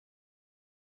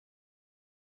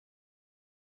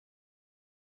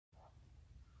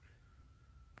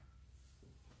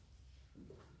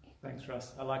Thanks,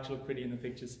 Russ. I like to look pretty in the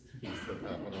pictures. You had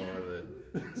half an eye there.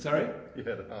 Sorry? You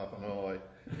had half an eye.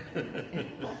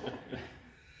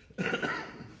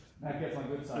 That gets my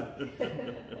good side.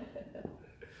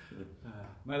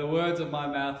 May the words of my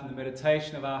mouth and the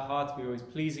meditation of our hearts be always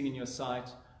pleasing in your sight,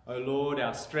 O Lord,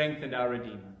 our strength and our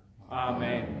Redeemer.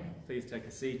 Amen. Please take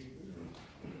a seat.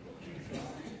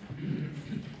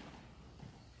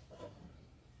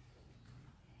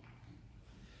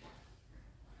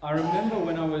 I remember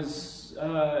when I was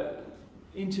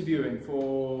interviewing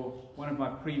for one of my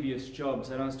previous jobs,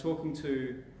 and I was talking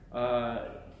to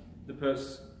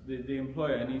the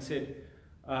employer, and he said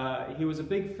he was a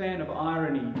big fan of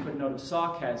irony, but not of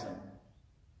sarcasm.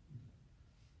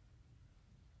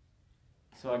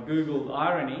 So I googled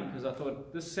irony because I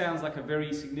thought this sounds like a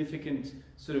very significant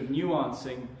sort of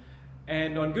nuancing,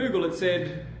 and on Google it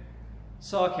said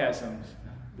sarcasm.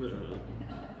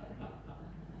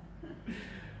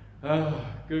 Oh,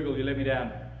 Google, you let me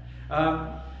down.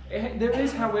 There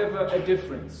is, however, a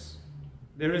difference.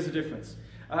 There is a difference.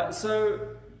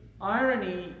 So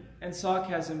irony and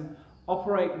sarcasm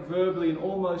operate verbally in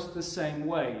almost the same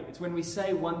way. It's when we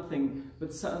say one thing,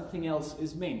 but something else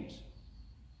is meant.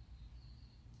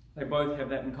 They both have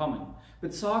that in common.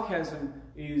 But sarcasm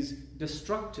is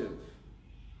destructive,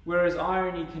 whereas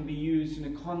irony can be used in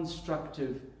a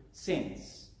constructive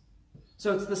sense.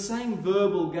 So it's the same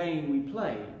verbal game we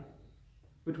play,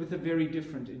 but with a very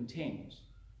different intent.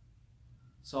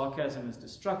 Sarcasm is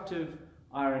destructive,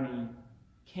 irony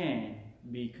can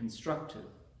be constructive.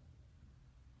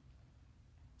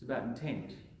 It's about intent,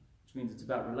 which means it's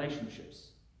about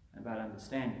relationships, about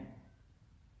understanding.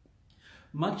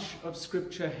 Much of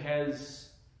Scripture has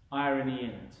irony in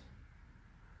it.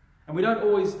 And we don't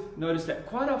always notice that.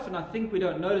 Quite often I think we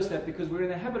don't notice that because we're in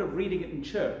the habit of reading it in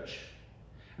church.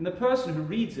 And the person who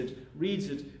reads it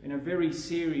in a very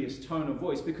serious tone of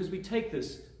voice because we take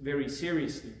this very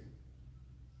seriously.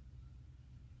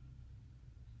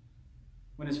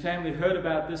 When his family heard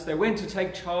about this, they went to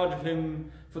take charge of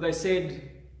him, for they said,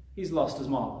 he's lost his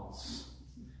marbles.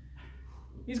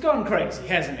 He's gone crazy,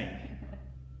 hasn't he?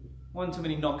 One too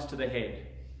many knocks to the head.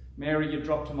 Mary, you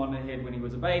dropped him on the head when he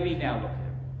was a baby, now look at him.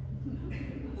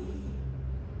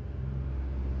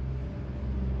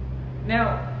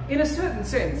 Now, in a certain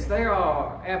sense, they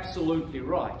are absolutely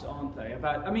right, aren't they?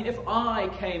 If I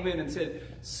came in and said,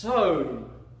 so,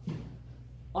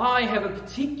 I have a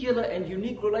particular and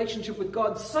unique relationship with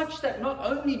God such that not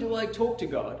only do I talk to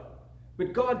God,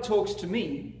 but God talks to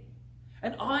me,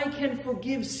 and I can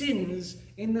forgive sins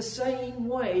in the same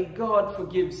way God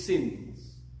forgives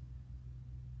sins.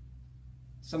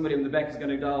 Somebody in the back is going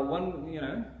to dial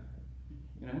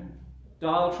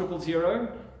dial 000.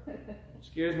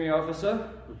 Excuse me, officer.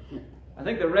 I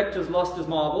think the rector's lost his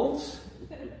marbles.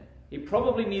 He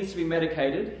probably needs to be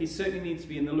medicated. He certainly needs to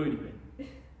be in the loony bin.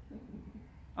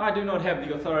 I do not have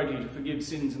the authority to forgive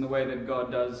sins in the way that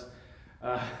God does.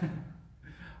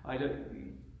 I don't.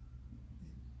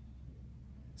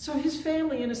 So his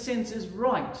family, in a sense, is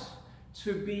right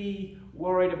to be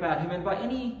worried about him. And by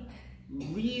any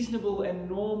reasonable and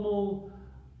normal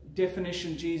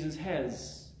definition, Jesus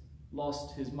has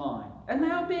lost his mind. And they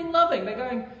are being loving. They're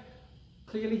going,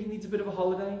 clearly he needs a bit of a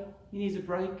holiday. He needs a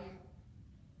break.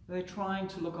 They're trying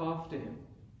to look after him.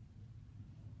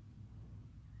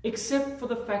 Except for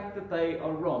the fact that they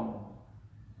are wrong.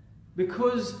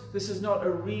 Because this is not a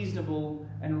reasonable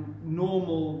and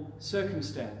normal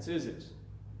circumstance, is it?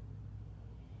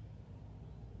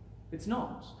 It's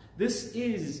not. This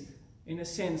is, in a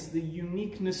sense, the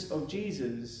uniqueness of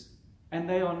Jesus, and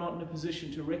they are not in a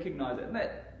position to recognize it. And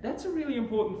that's a really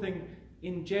important thing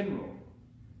in general.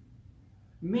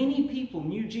 Many people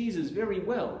knew Jesus very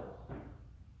well.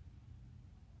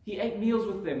 He ate meals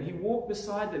with them. He walked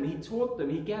beside them. He taught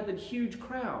them. He gathered huge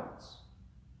crowds.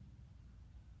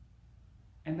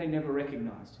 And they never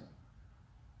recognized him.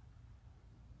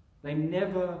 They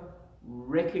never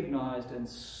recognized and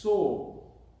saw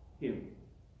him.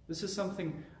 This is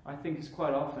something I think is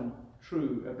quite often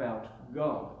true about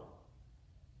God.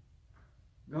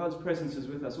 God's presence is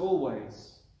with us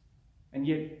always, and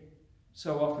yet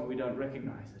so often we don't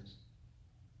recognize it.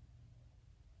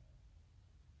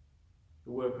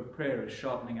 The work of prayer is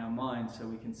sharpening our minds so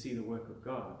we can see the work of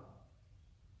God.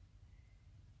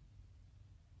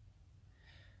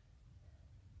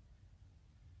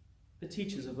 The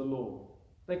teachers of the law,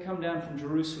 they come down from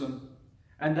Jerusalem,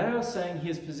 and they are saying he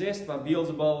is possessed by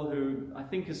Beelzebul, who I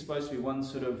think is supposed to be one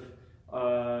sort of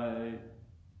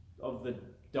the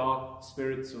dark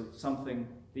spirits or something,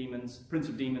 demons, prince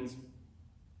of demons.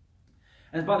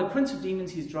 And by the prince of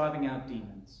demons, he's driving out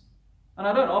demons. And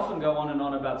I don't often go on and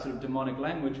on about sort of demonic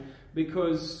language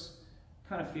because it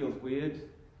kind of feels weird,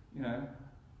 you know.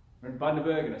 We're in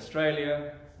Bundaberg in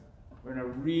Australia. We're in a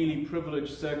really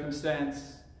privileged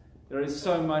circumstance. There is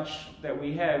so much that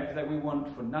we have that we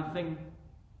want for nothing.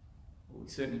 We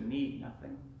certainly need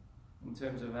nothing in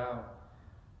terms of our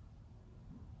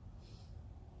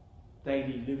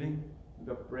daily living. We've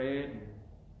got bread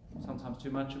and sometimes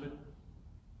too much of it.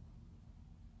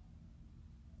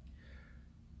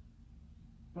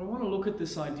 But I want to look at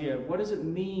this idea. What does it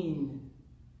mean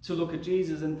to look at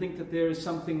Jesus and think that there is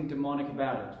something demonic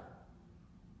about it?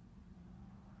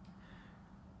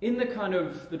 In the kind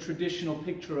of the traditional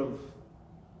picture of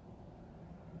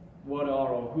what are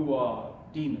or who are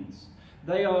demons,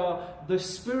 they are the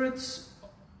spirits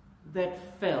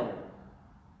that fell.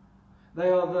 They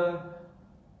are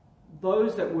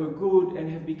those that were good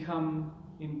and have become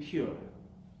impure.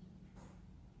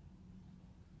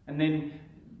 And then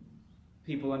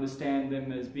people understand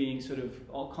them as being sort of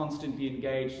constantly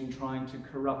engaged in trying to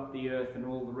corrupt the earth and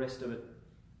all the rest of it.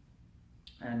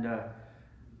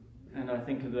 And I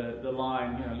think of the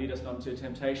line, you know, lead us not into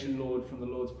temptation, Lord, from the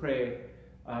Lord's Prayer.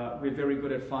 We're very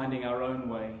good at finding our own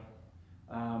way.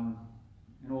 And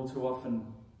all too often,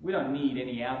 we don't need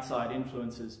any outside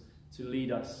influences to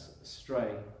lead us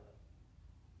astray.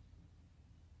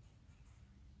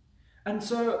 And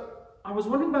so I was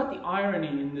wondering about the irony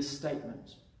in this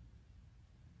statement.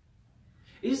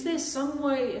 Is there some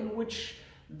way in which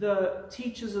the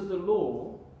teachers of the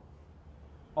law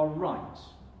are right?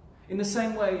 In the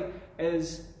same way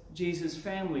as Jesus'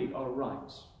 family are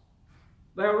right.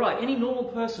 They are right. Any normal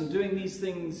person doing these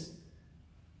things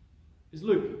is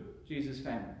loopy, Jesus'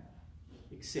 family,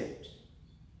 except.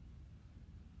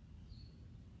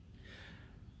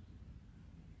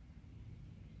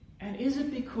 And is it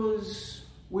because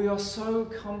we are so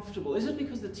comfortable? Is it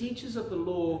because the teachers of the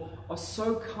law are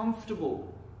so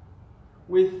comfortable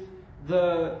with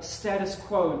the status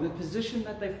quo, the position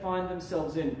that they find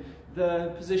themselves in,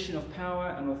 the position of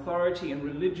power and authority and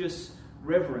religious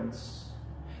reverence,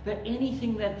 that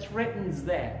anything that threatens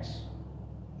that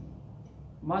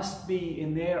must be,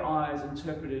 in their eyes,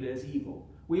 interpreted as evil?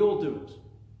 We all do it.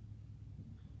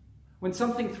 When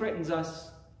something threatens us,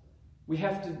 we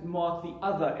have to mark the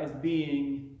other as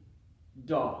being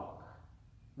dark,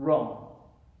 wrong,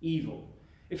 evil.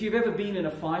 If you've ever been in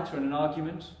a fight or in an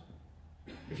argument,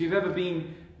 if you've ever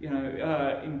been,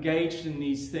 engaged in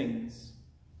these things,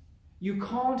 you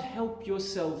can't help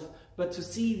yourself but to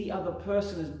see the other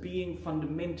person as being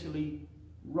fundamentally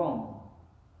wrong.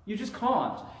 You just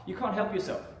can't. You can't help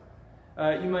yourself.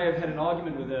 You may have had an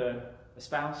argument with a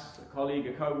spouse, a colleague,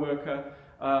 a co-worker,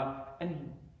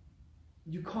 and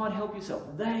you can't help yourself.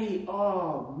 They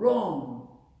are wrong.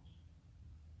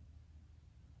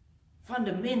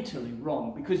 Fundamentally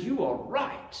wrong, because you are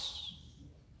right.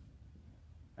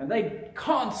 And they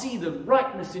can't see the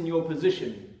rightness in your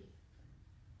position.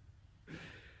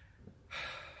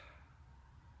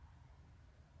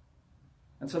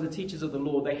 And so the teachers of the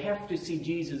law, they have to see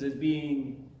Jesus as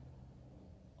being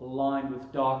aligned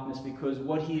with darkness, because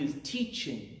what he is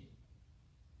teaching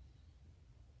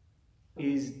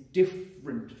is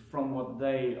different from what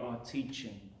they are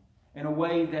teaching, in a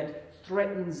way that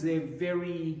threatens their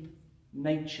very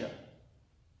nature.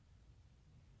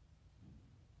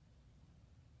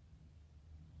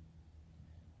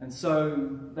 And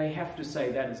so they have to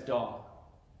say that is dark.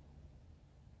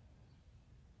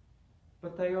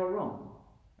 But they are wrong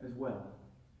as well,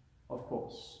 of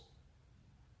course.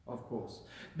 Of course.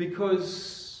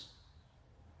 Because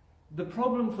the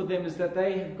problem for them is that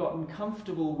they have gotten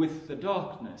comfortable with the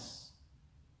darkness.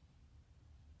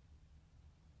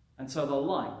 And so the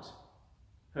light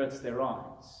hurts their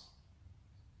eyes.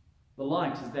 The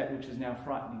light is that which is now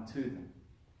frightening to them.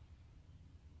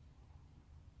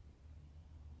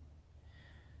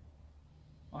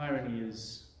 Irony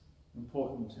is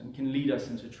important and can lead us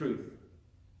into truth.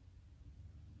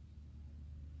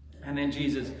 And then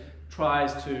Jesus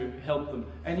tries to help them.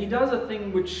 And he does a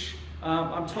thing which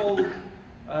I'm told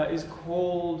is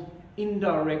called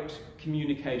indirect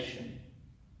communication.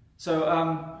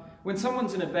 So when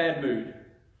someone's in a bad mood,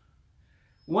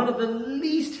 one of the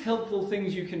least helpful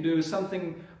things you can do is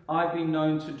something I've been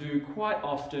known to do quite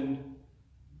often.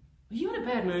 Are you in a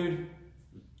bad mood?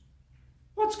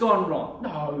 What's gone wrong?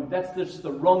 No, that's just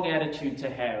the wrong attitude to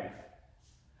have.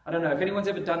 I don't know if anyone's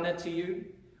ever done that to you.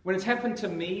 When it's happened to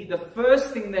me, the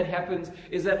first thing that happens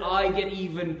is that I get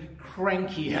even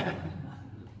crankier.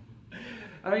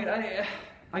 I mean,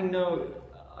 I know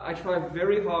I try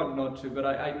very hard not to, but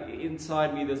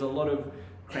inside me there's a lot of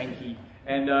cranky,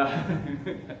 and I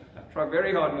try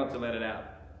very hard not to let it out.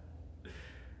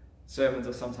 sermons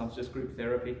are sometimes just group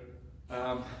therapy.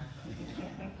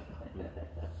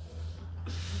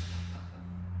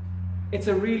 It's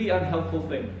a really unhelpful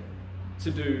thing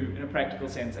to do in a practical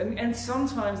sense. And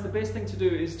sometimes the best thing to do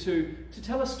is to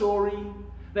tell a story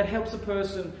that helps a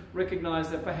person recognize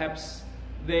that perhaps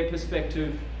their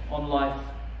perspective on life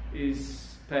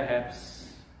is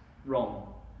perhaps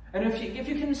wrong. And if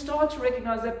you can start to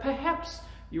recognize that perhaps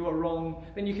you are wrong,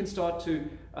 then you can start to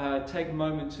take a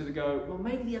moment to go, well,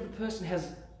 maybe the other person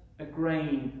has a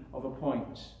grain of a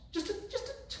point. Just a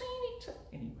teeny,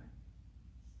 anyway.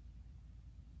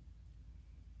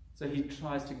 So he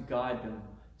tries to guide them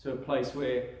to a place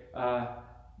where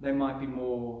they might be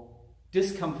more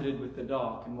discomforted with the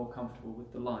dark and more comfortable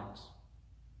with the light.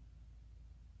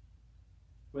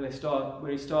 Where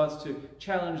he starts to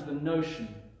challenge the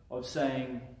notion of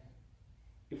saying,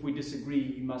 if we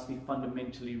disagree, you must be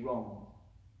fundamentally wrong.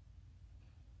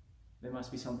 There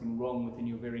must be something wrong within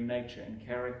your very nature and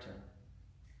character.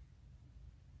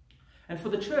 And for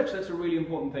the church, that's a really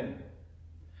important thing.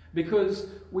 Because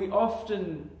we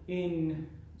often, in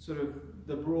sort of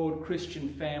the broad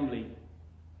Christian family,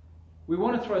 we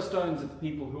want to throw stones at the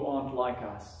people who aren't like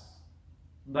us.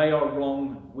 They are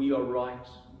wrong, we are right.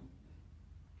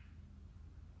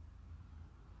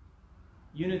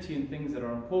 Unity in things that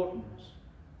are important,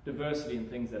 diversity in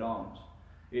things that aren't,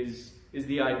 is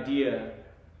the idea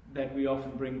that we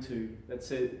often bring to,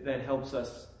 that helps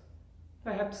us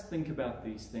perhaps think about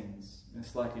these things in a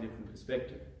slightly different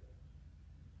perspective.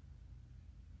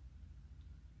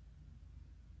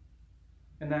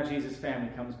 And now Jesus' family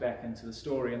comes back into the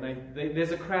story, and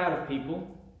there's a crowd of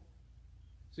people.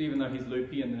 So even though he's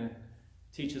loopy and the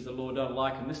teachers of the law don't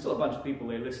like him, there's still a bunch of people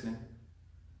there listening.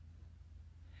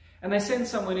 And they send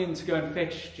someone in to go and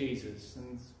fetch Jesus.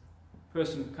 And this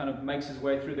person kind of makes his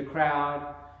way through the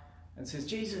crowd and says,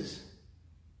 Jesus,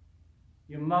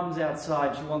 your mum's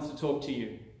outside, she wants to talk to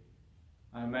you.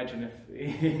 I imagine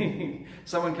if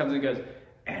someone comes and goes,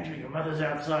 Andrew, your mother's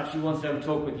outside, she wants to have a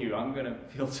talk with you, I'm going to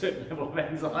feel a certain level of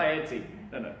anxiety.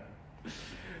 I don't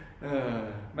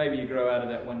know. Maybe you grow out of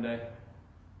that one day.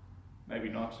 Maybe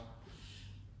not.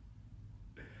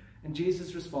 And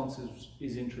Jesus' response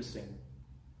is interesting.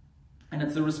 And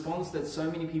it's a response that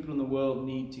so many people in the world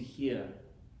need to hear.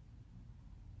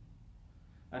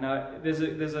 And there's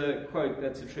a quote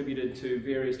that's attributed to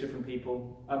various different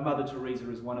people. Mother Teresa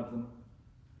is one of them.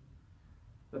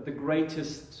 That the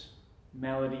greatest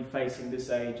malady facing this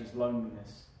age is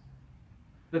loneliness.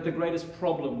 That the greatest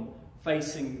problem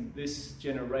facing this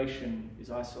generation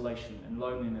is isolation and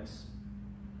loneliness.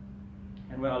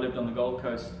 And when I lived on the Gold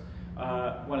Coast,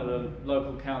 one of the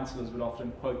local councillors would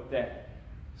often quote that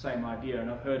same idea,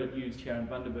 and I've heard it used here in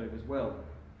Bundaberg as well.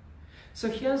 So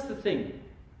here's the thing.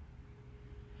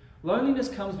 Loneliness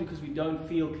comes because we don't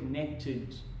feel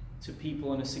connected to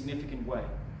people in a significant way.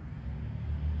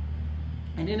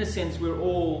 And in a sense, we're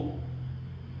all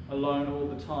alone all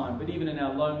the time, but even in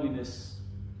our loneliness,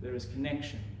 there is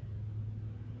connection.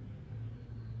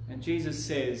 And Jesus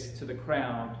says to the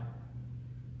crowd,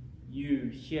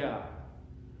 you here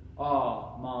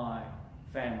are my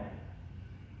family.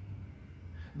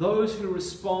 Those who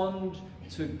respond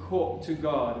to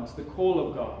God and to the call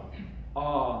of God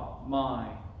are my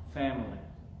family.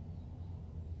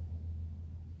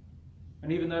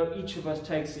 And even though each of us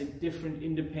takes a different,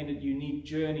 independent, unique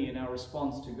journey in our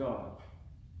response to God,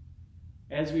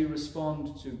 as we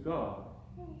respond to God,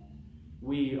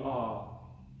 we are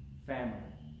family.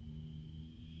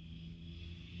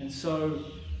 And so,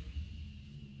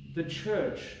 the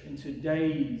church in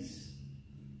today's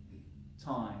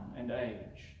time and age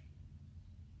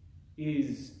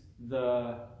is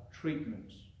the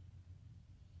treatment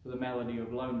for the malady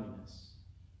of loneliness.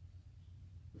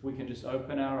 If we can just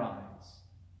open our eyes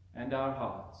and our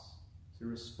hearts to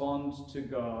respond to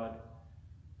God,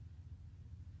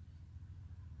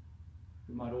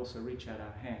 we might also reach out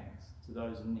our hands to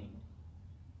those in need.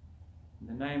 In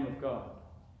the name of God,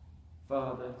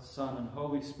 Father, Son, and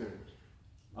Holy Spirit,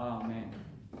 Amen.